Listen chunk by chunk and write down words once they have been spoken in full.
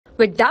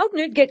With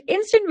Doubtnut, get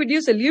instant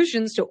video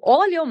solutions to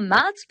all your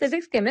maths,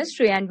 physics,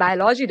 chemistry, and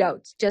biology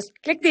doubts. Just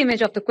click the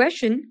image of the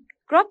question,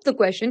 crop the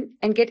question,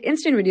 and get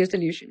instant video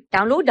solution.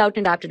 Download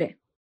Doubtnut app today.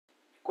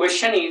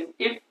 Question is,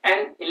 if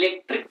an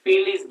electric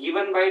field is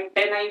given by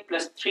 10i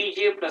plus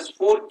 3j plus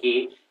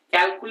 4k,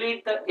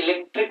 calculate the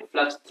electric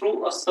flux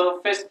through a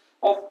surface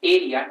of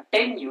area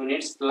 10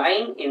 units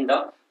lying in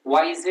the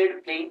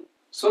YZ plane.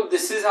 So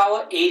this is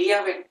our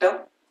area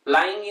vector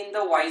lying in the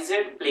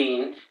YZ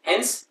plane,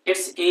 hence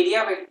its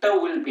area vector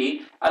will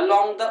be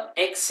along the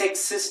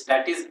x-axis,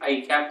 that is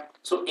I cap.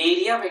 So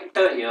area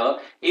vector here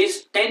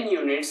is 10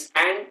 units,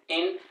 and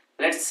in,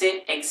 let's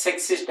say,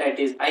 x-axis, that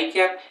is I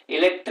cap,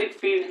 electric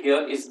field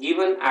here is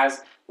given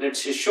as,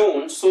 let's say,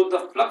 shown. So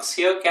the flux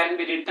here can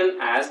be written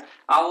as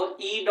our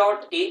E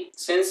dot A,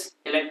 since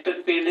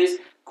electric field is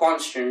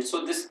constant.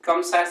 So this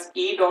comes as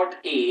E dot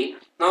A.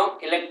 Now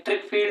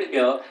electric field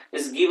here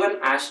is given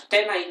as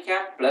 10i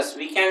cap plus,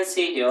 we can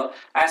say here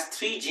as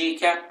 3j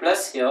cap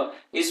plus here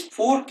is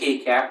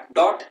 4k cap.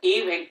 Dot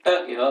A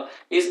vector here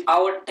is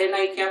our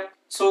 10i cap.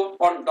 So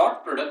on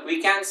dot product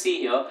we can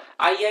see here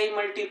II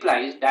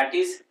multiplies, that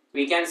is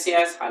we can say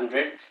as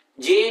 100.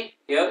 J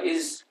here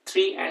is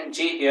 3 and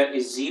J here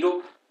is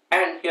 0.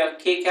 And here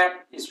k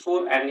cap is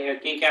 4 and here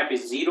k cap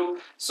is 0.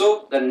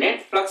 So the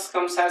net flux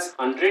comes as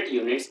 100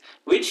 units,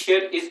 which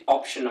here is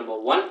option number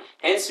 1.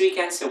 Hence we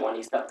can say 1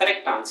 is the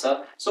correct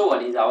answer. So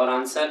 1 is our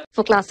answer.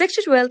 For class 6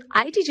 to 12,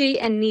 IIT JEE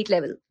and NEET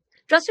level.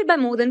 Trusted by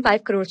more than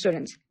 5 crore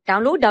students.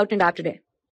 Download Doubtnut app today.